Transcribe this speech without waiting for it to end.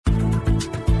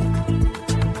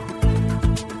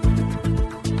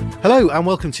Hello and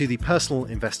welcome to the Personal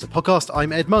Investor Podcast.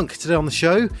 I'm Ed Monk. Today on the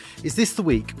show, is this the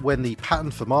week when the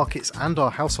pattern for markets and our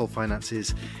household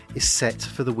finances is set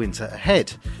for the winter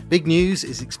ahead? Big news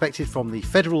is expected from the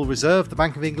Federal Reserve, the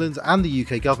Bank of England and the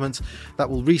UK government that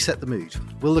will reset the mood.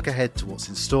 We'll look ahead to what's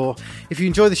in store. If you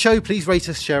enjoy the show, please rate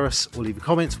us, share us or leave a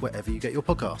comment wherever you get your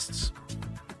podcasts.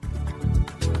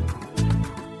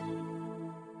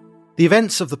 The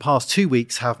events of the past 2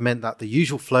 weeks have meant that the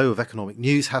usual flow of economic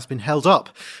news has been held up,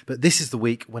 but this is the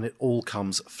week when it all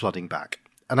comes flooding back.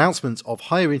 Announcements of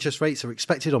higher interest rates are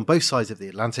expected on both sides of the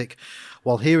Atlantic,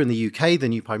 while here in the UK, the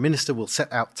new Prime Minister will set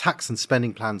out tax and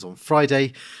spending plans on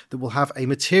Friday that will have a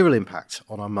material impact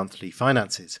on our monthly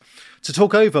finances. To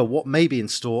talk over what may be in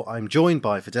store, I'm joined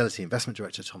by Fidelity Investment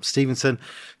Director Tom Stevenson.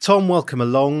 Tom, welcome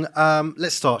along.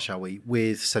 Let's start, shall we,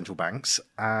 with central banks.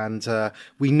 And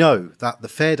we know that the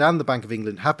Fed and the Bank of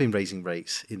England have been raising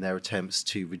rates in their attempts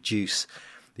to reduce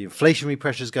the inflationary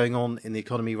pressures going on in the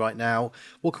economy right now.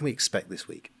 What can we expect this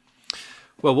week?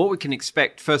 Well, what we can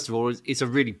expect, first of all, is a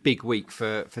really big week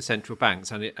for central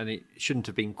banks. And it shouldn't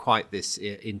have been quite this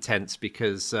intense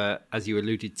because, as you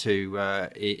alluded to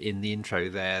in the intro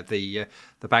there, the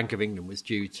Bank of England was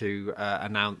due to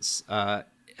announce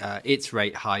its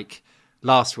rate hike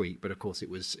last week, but of course it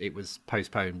was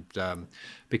postponed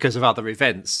because of other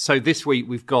events. So this week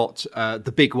we've got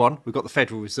the big one. We've got the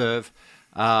Federal Reserve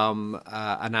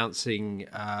announcing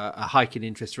a hike in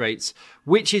interest rates,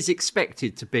 which is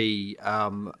expected to be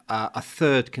a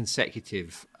third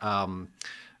consecutive hike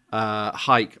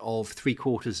of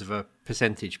 0.75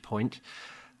 percentage point.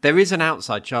 There is an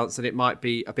outside chance that it might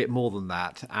be a bit more than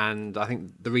that. And I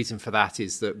think the reason for that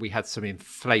is that we had some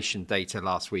inflation data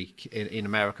last week in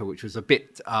America, which was a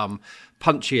bit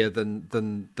punchier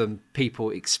than people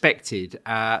expected.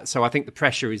 So I think the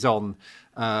pressure is on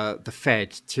the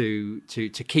Fed to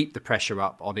keep the pressure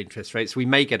up on interest rates. We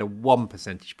may get a 1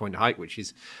 percentage point hike, which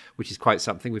is quite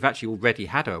something. We've actually already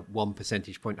had a 1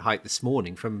 percentage point hike this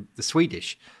morning from the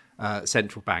Swedish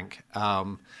central bank.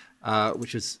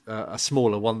 Which is a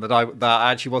smaller one that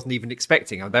I actually wasn't even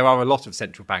expecting. There are a lot of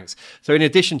central banks. So in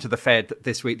addition to the Fed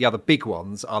this week, the other big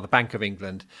ones are the Bank of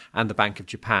England and the Bank of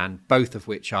Japan, both of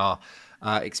which are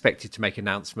expected to make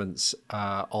announcements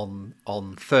on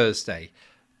Thursday.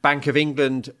 Bank of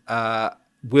England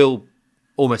will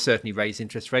almost certainly raise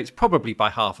interest rates, probably by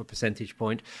 0.5 percentage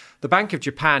point. The Bank of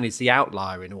Japan is the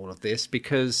outlier in all of this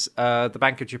because the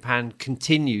Bank of Japan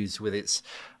continues with its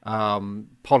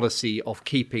policy of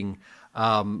keeping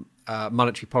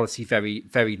monetary policy very,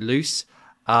 very loose.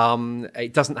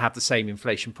 It doesn't have the same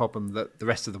inflation problem that the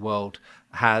rest of the world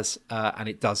has, and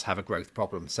it does have a growth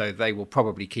problem. So they will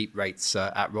probably keep rates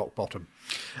at rock bottom.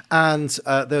 And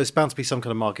there's bound to be some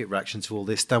kind of market reaction to all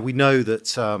this. Now, we know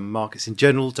that markets in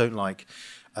general don't like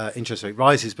interest rate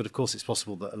rises, but of course it's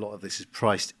possible that a lot of this is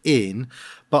priced in.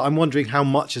 But I'm wondering how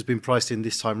much has been priced in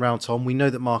this time round, Tom. We know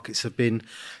that markets have been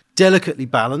delicately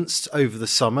balanced over the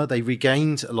summer. They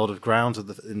regained a lot of ground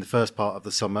in the first part of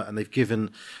the summer, and they've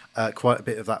given quite a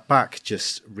bit of that back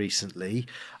just recently.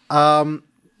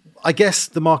 I guess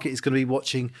the market is going to be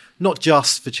watching not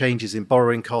just for changes in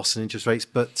borrowing costs and interest rates,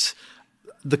 but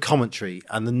the commentary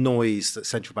and the noise that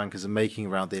central bankers are making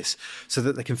around this so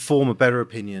that they can form a better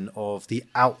opinion of the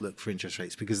outlook for interest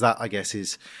rates, because that, I guess,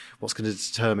 is what's going to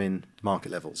determine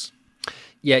market levels.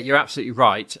 Yeah, you're absolutely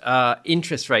right.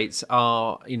 Interest rates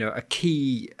are, a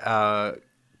key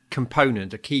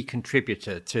component, a key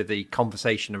contributor to the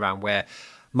conversation around where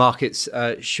markets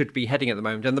should be heading at the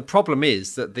moment. And the problem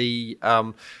is that the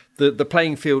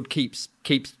playing field keeps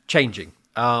changing.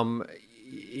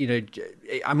 You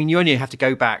only have to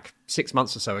go back 6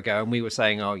 months or so ago, and we were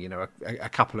saying, a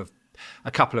couple of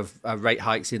rate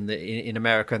hikes in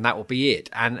America, and that will be it.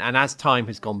 And as time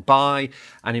has gone by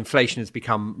and inflation has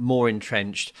become more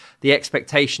entrenched, the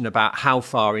expectation about how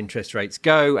far interest rates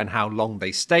go and how long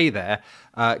they stay there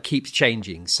keeps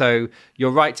changing. So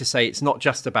you're right to say it's not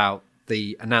just about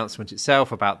the announcement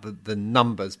itself, about the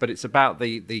numbers, but it's about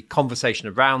the conversation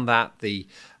around that, the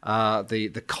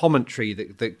commentary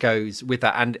that goes with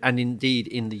that, and indeed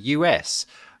in the US.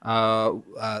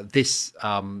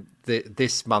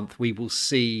 This month, we will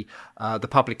see the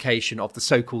publication of the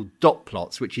so-called dot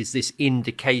plots, which is this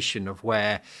indication of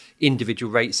where individual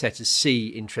rate setters see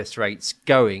interest rates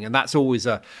going, and that's always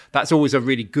a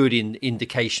really good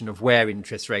indication of where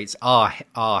interest rates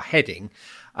are heading.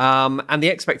 And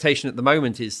the expectation at the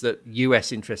moment is that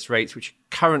US interest rates, which are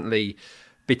currently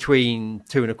between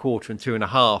 2.25% and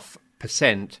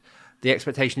 2.5%, the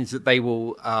expectation is that they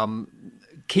will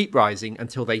keep rising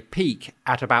until they peak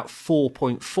at about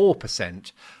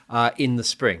 4.4% in the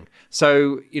spring.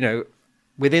 So,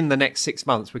 within the next 6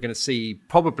 months, we're going to see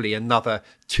probably another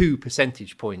 2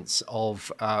 percentage points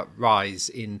of rise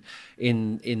in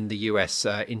the US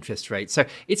interest rate. So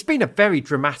it's been a very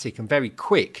dramatic and very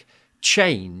quick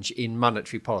change in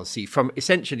monetary policy from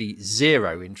essentially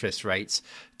zero interest rates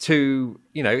to,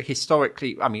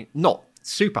 historically, I mean, not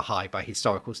super high by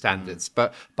historical standards,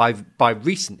 but by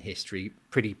recent history,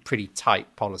 pretty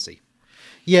tight policy.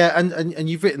 Yeah, and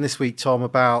you've written this week, Tom,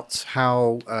 about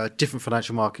how different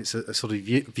financial markets are sort of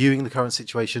viewing the current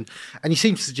situation, and you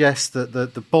seem to suggest that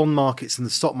the bond markets and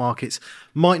the stock markets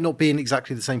might not be in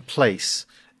exactly the same place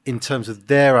in terms of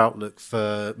their outlook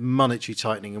for monetary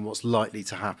tightening and what's likely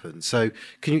to happen. So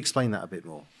can you explain that a bit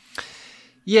more?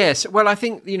 Yes, well, I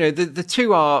think the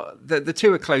two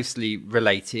are closely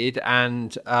related,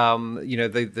 and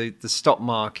the stock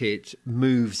market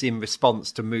moves in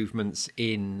response to movements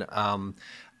in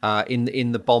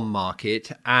the bond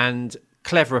market, and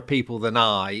cleverer people than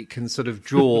I can sort of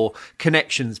draw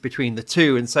connections between the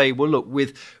two and say, well, look,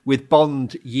 with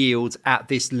bond yields at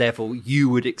this level, you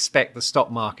would expect the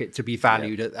stock market to be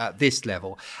valued at this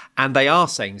level. And they are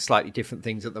saying slightly different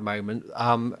things at the moment.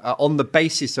 On the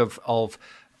basis of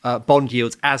bond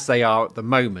yields as they are at the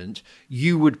moment,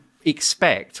 you would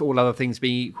expect, all other things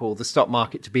being equal, the stock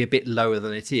market to be a bit lower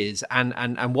than it is.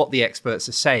 And what the experts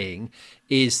are saying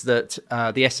is that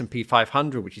the S&P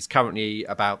 500, which is currently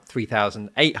about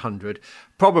 3,800,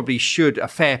 probably a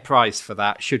fair price for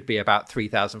that should be about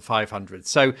 3,500.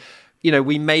 So,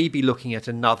 we may be looking at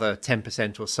another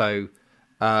 10% or so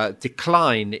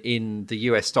decline in the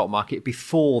US stock market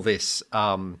before this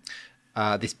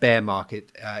this bear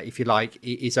market, if you like,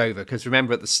 is over. Because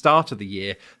remember, at the start of the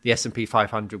year, the S&P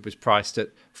 500 was priced at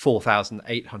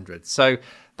 4,800. So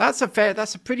that's a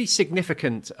pretty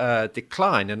significant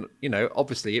decline, and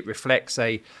obviously it reflects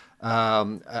a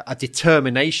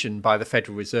determination by the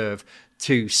Federal Reserve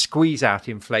to squeeze out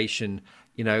inflation.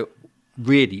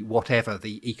 Really, whatever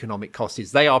the economic cost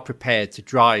is, they are prepared to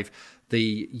drive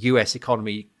the US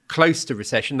economy close to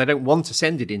recession. They don't want to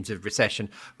send it into recession,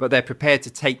 but they're prepared to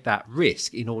take that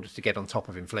risk in order to get on top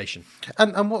of inflation.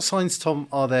 And what signs, Tom,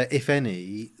 are there, if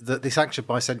any, that this action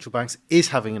by central banks is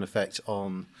having an effect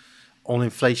on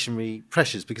inflationary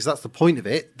pressures? Because that's the point of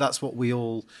it. That's what we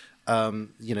all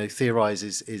theorise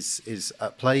is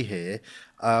at play here.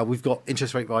 We've got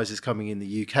interest rate rises coming in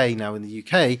the UK. Now, in the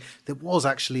UK, there was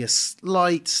actually a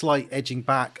slight edging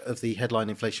back of the headline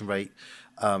inflation rate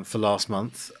for last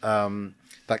month.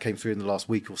 That came through in the last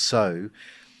week or so.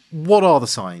 What are the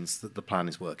signs that the plan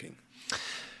is working?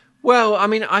 Well, I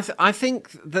mean, I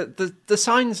think that the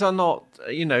signs are not,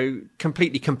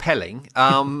 completely compelling,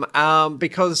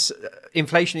 because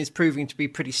inflation is proving to be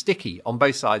pretty sticky on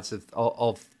both sides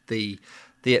of the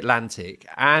Atlantic,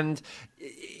 and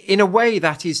in a way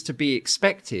that is to be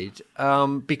expected,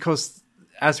 because,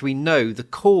 as we know, the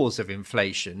cause of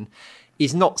inflation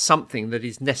is not something that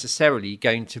is necessarily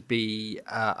going to be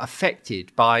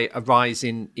affected by a rise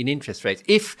in interest rates.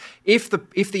 If the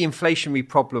inflationary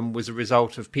problem was a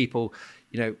result of people,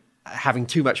 having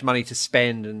too much money to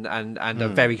spend and a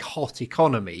very hot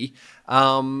economy,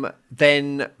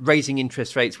 then raising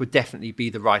interest rates would definitely be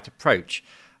the right approach.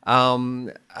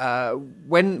 When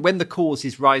the cause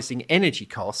is rising energy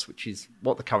costs, which is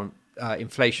what the current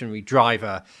inflationary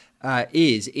driver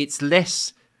is, it's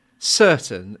less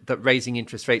certain that raising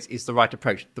interest rates is the right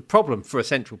approach. The problem for a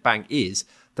central bank is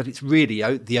that it's really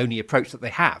the only approach that they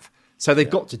have. So they've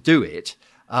got to do it.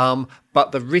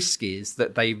 But the risk is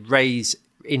that they raise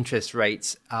interest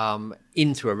rates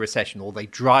into a recession, or they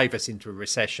drive us into a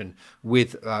recession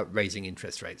with raising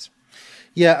interest rates.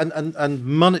 Yeah, and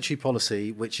monetary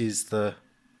policy, which is the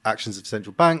actions of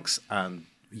central banks and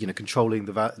controlling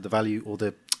the value or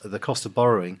the cost of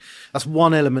borrowing, that's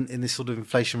one element in this sort of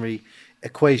inflationary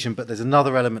equation. But there's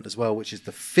another element as well, which is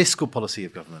the fiscal policy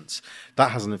of governments. That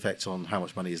has an effect on how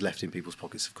much money is left in people's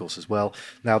pockets, of course, as well.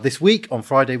 Now, this week on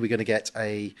Friday, we're going to get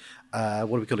a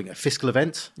what are we calling it? A fiscal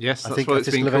event? Yes, that's what it's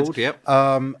been called. Yep.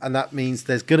 And that means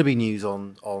there's going to be news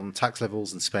on tax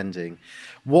levels and spending.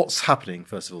 What's happening,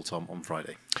 first of all, Tom, on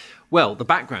Friday? Well, the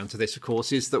background to this, of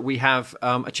course, is that we have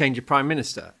a change of prime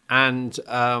minister, and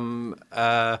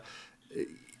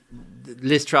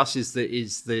Liz Truss is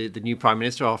the new prime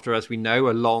minister after, as we know,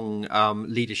 a long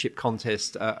leadership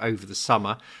contest over the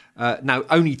summer. Now,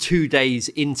 only 2 days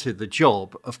into the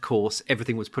job, of course,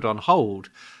 everything was put on hold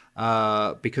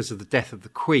because of the death of the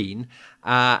Queen,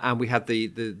 and we had the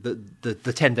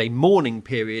 10-day mourning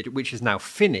period, which is now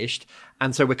finished,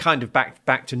 and so we're kind of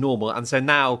back to normal. And so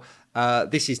now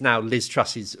this is now Liz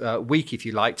Truss's week, if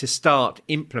you like, to start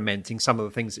implementing some of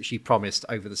the things that she promised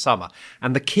over the summer.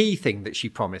 And the key thing that she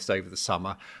promised over the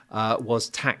summer was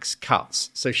tax cuts.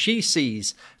 So she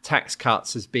sees tax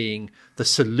cuts as being the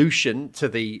solution to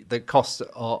the cost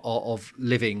of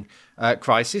living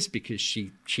crisis, because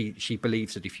she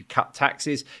believes that if you cut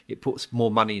taxes, it puts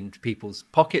more money into people's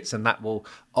pockets, and that will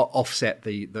offset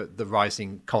the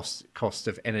rising cost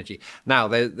of energy. Now,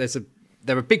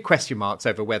 there are big question marks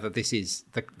over whether this is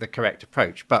the correct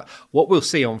approach. But what we'll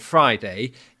see on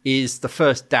Friday is the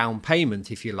first down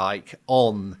payment, if you like,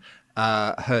 on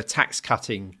her tax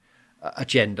cutting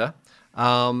agenda.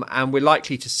 And we're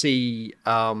likely to see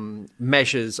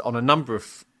measures on a number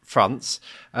of fronts.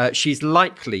 She's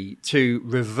likely to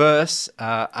reverse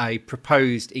a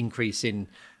proposed increase in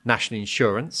national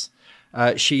insurance.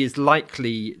 She is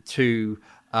likely to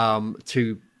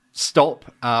stop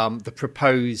the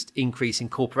proposed increase in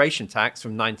corporation tax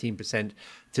from 19%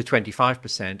 to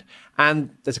 25%.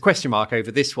 And there's a question mark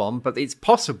over this one, but it's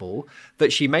possible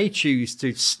that she may choose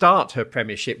to start her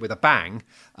premiership with a bang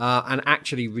and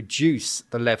actually reduce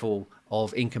the level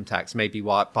of income tax, maybe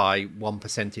by 1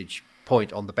 percentage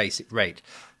point on the basic rate.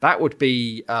 That would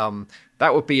be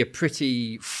a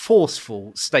pretty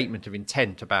forceful statement of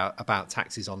intent about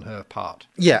taxes on her part.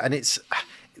 Yeah, and it's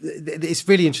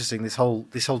really interesting, this whole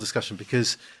discussion,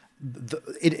 because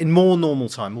in more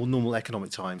normal economic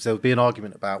times, there would be an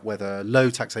argument about whether low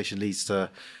taxation leads to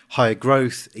higher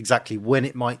growth, exactly when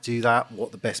it might do that,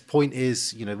 what the best point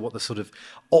is, what the sort of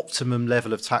optimum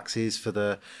level of tax is for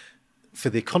the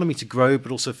economy to grow,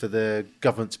 but also for the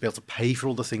government to be able to pay for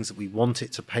all the things that we want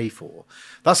it to pay for.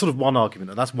 That's sort of one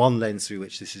argument, and that's one lens through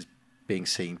which this is being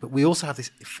seen. But we also have this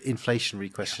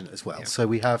inflationary question as well. Yeah. So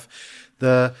we have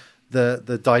the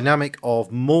dynamic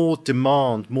of more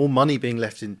demand, more money being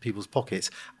left in people's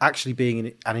pockets, actually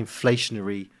being an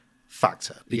inflationary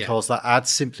factor, because that adds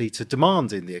simply to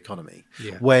demand in the economy.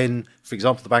 Yeah. When, for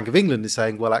example, the Bank of England is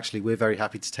saying, well, actually, we're very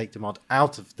happy to take demand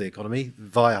out of the economy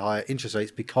via higher interest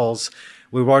rates because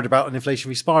we're worried about an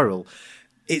inflationary spiral.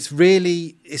 It's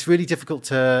really difficult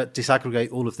to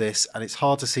disaggregate all of this, and it's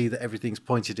hard to see that everything's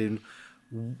pointed in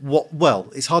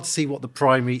it's hard to see what the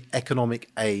primary economic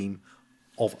aim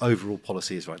of overall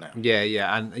policy is right now.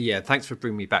 Thanks for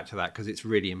bringing me back to that, because it's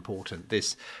really important.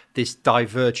 This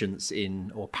divergence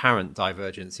or apparent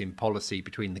divergence in policy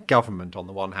between the government on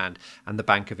the one hand and the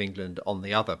Bank of England on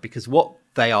the other, because what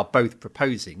they are both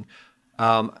proposing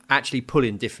actually pull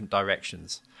in different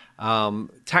directions.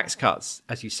 Tax cuts,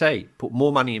 as you say, put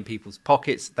more money in people's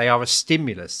pockets. They are a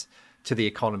stimulus to the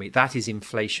economy. That is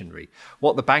inflationary.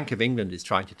 What the Bank of England is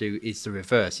trying to do is the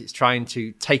reverse. It's trying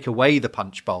to take away the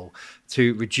punch bowl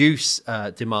to reduce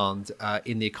demand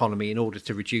in the economy in order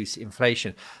to reduce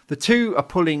inflation. The two are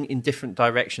pulling in different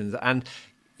directions, and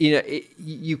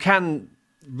you can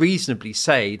reasonably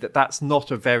say that that's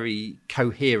not a very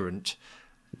coherent,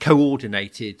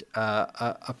 coordinated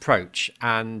approach,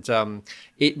 and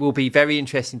it will be very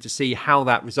interesting to see how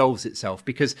that resolves itself,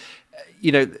 because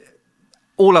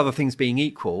all other things being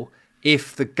equal,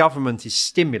 if the government is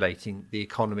stimulating the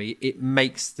economy, it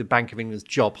makes the Bank of England's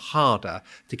job harder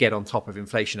to get on top of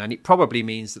inflation. And it probably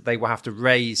means that they will have to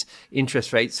raise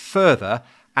interest rates further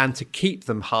and to keep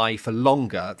them high for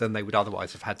longer than they would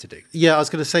otherwise have had to do. Yeah, I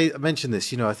was going to mention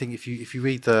this. I think if you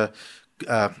read the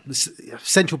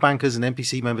central bankers and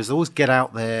MPC members, they always get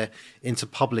out there into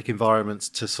public environments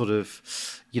to sort of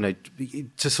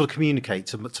communicate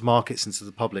to markets and to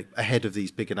the public ahead of these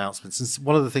big announcements. And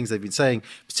one of the things they've been saying,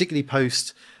 particularly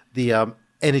post the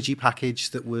energy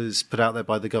package that was put out there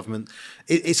by the government,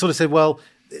 it sort of said, well,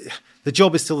 the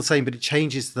job is still the same, but it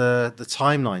changes the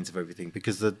timelines of everything,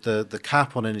 because the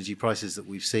cap on energy prices that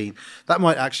we've seen, that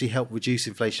might actually help reduce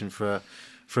inflation for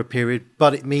a period,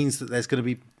 but it means that there's going to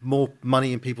be more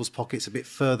money in people's pockets a bit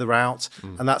further out,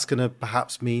 and that's going to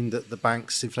perhaps mean that the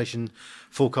bank's inflation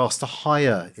forecasts are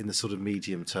higher in the sort of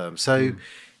medium term. So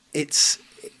it's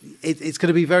going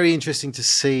to be very interesting to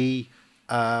see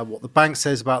what the bank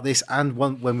says about this, and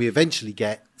when we eventually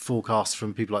get forecasts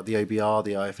from people like the OBR,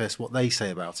 the IFS, what they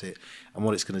say about it and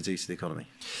what it's going to do to the economy.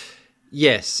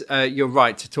 Yes, you're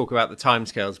right to talk about the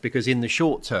timescales, because in the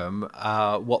short term,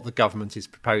 what the government is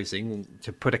proposing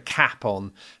to put a cap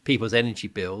on people's energy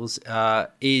bills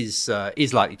is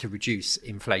likely to reduce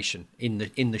inflation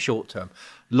in the short term.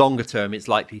 Longer term, it's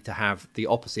likely to have the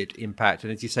opposite impact.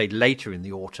 And as you say, later in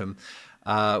the autumn,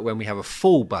 when we have a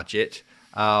full budget,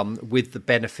 with the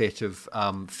benefit of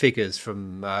figures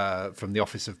from the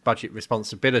Office of Budget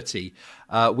Responsibility,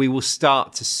 we will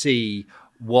start to see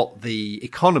what the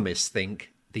economists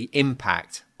think the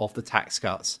impact of the tax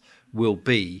cuts will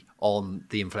be on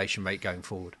the inflation rate going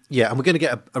forward. Yeah, and we're going to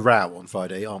get a row on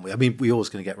Friday, aren't we? I mean, we're always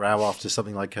going to get row after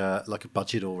something like a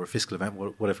budget or a fiscal event,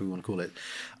 whatever we want to call it.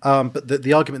 But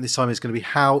the argument this time is going to be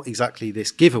how exactly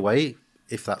this giveaway,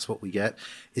 if that's what we get,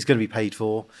 is going to be paid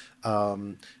for.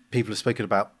 People have spoken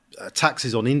about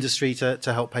taxes on industry to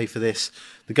help pay for this.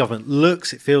 The government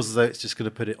it feels as though it's just going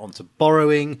to put it onto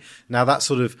borrowing. Now that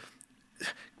sort of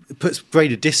puts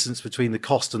greater distance between the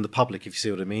cost and the public, if you see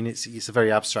what I mean. It's a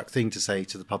very abstract thing to say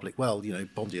to the public, well,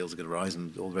 bond yields are going to rise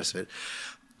and all the rest of it.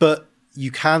 But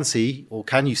you can see, or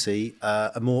can you see,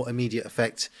 a more immediate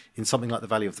effect in something like the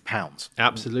value of the pound?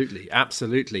 Absolutely.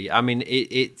 I mean,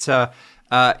 it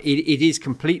is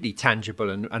completely tangible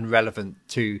and relevant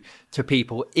to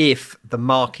people if the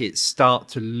markets start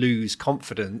to lose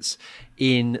confidence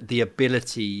in the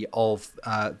ability of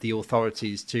the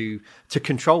authorities to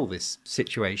control this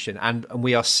situation. And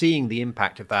we are seeing the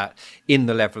impact of that in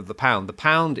the level of the pound. The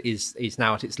pound is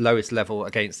now at its lowest level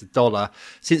against the dollar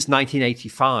since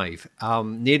 1985,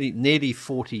 nearly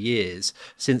 40 years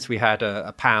since we had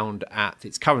a pound at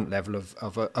its current level of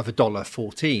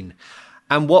 $1.14.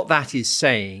 And what that is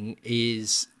saying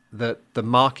is that the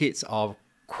markets are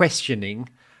questioning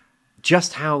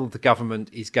just how the government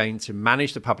is going to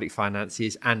manage the public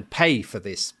finances and pay for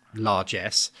this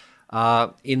largesse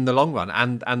in the long run,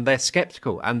 and they're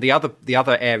sceptical. And the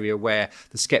other area where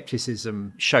the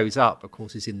scepticism shows up, of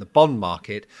course, is in the bond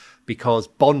market, because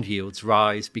bond yields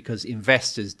rise because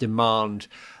investors demand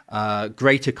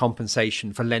greater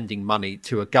compensation for lending money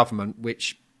to a government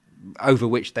over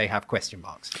which they have question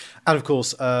marks. And of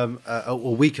course, a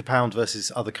weaker pound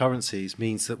versus other currencies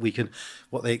means that we can,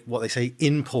 what they say,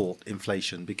 import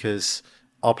inflation, because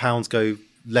our pounds go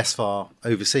less far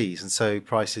overseas, and so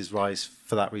prices rise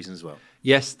for that reason as well.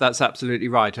 Yes, that's absolutely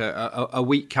right. A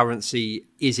weak currency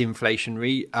is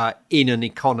inflationary in an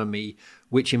economy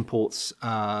which imports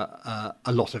a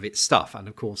lot of its stuff. And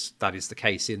of course, that is the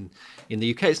case in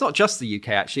the UK. It's not just the UK,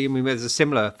 actually. I mean, there's a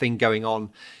similar thing going on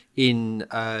in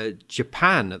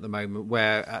Japan at the moment,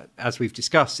 where, as we've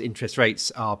discussed, interest rates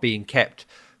are being kept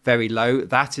very low.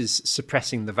 That is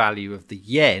suppressing the value of the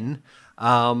yen.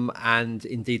 And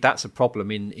indeed, that's a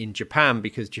problem in Japan,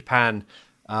 because Japan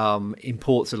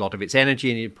imports a lot of its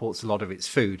energy and imports a lot of its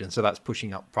food. And so that's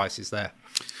pushing up prices there.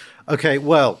 Okay,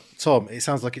 well, Tom, it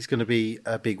sounds like it's going to be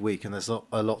a big week, and there's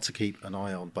a lot to keep an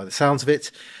eye on by the sounds of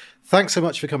it. Thanks so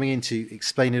much for coming in to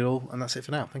explain it all. And that's it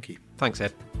for now. Thank you. Thanks,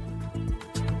 Ed.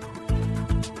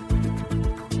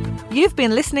 You've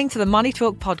been listening to the Money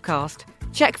Talk podcast.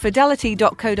 Check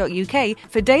fidelity.co.uk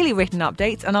for daily written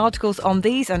updates and articles on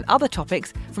these and other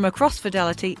topics from across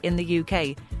Fidelity in the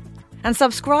UK. And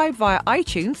subscribe via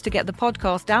iTunes to get the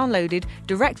podcast downloaded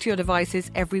direct to your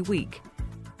devices every week.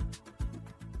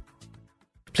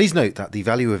 Please note that the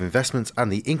value of investments and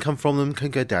the income from them can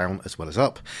go down as well as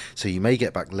up, so you may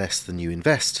get back less than you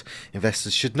invest.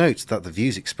 Investors should note that the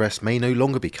views expressed may no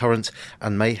longer be current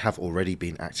and may have already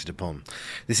been acted upon.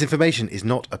 This information is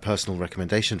not a personal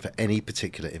recommendation for any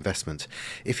particular investment.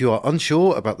 If you are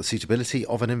unsure about the suitability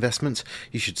of an investment,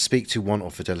 you should speak to one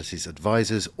of Fidelity's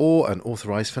advisors or an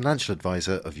authorised financial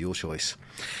advisor of your choice.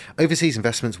 Overseas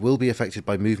investments will be affected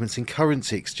by movements in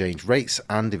currency exchange rates,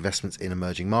 and investments in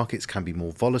emerging markets can be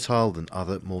more volatile than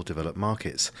other more developed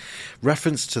markets.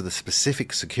 Reference to the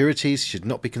specific securities should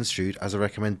not be construed as a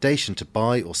recommendation to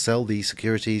buy or sell these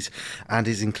securities, and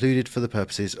is included for the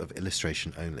purposes of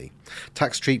illustration only.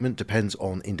 Tax treatment depends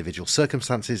on individual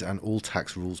circumstances, and all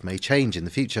tax rules may change in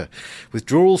the future.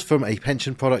 Withdrawals from a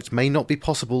pension product may not be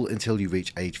possible until you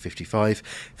reach age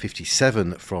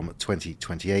 57 from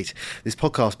 2028. This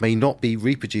podcast may not be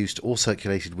reproduced or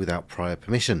circulated without prior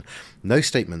permission. No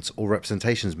statements or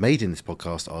representations made in this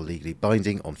podcast are legally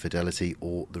binding on Fidelity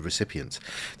or the recipient.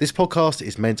 This podcast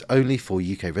is meant only for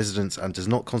UK residents and does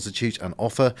not constitute an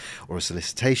offer or a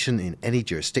solicitation in any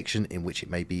jurisdiction in which it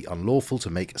may be unlawful to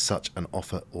make such an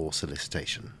offer or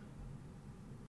solicitation.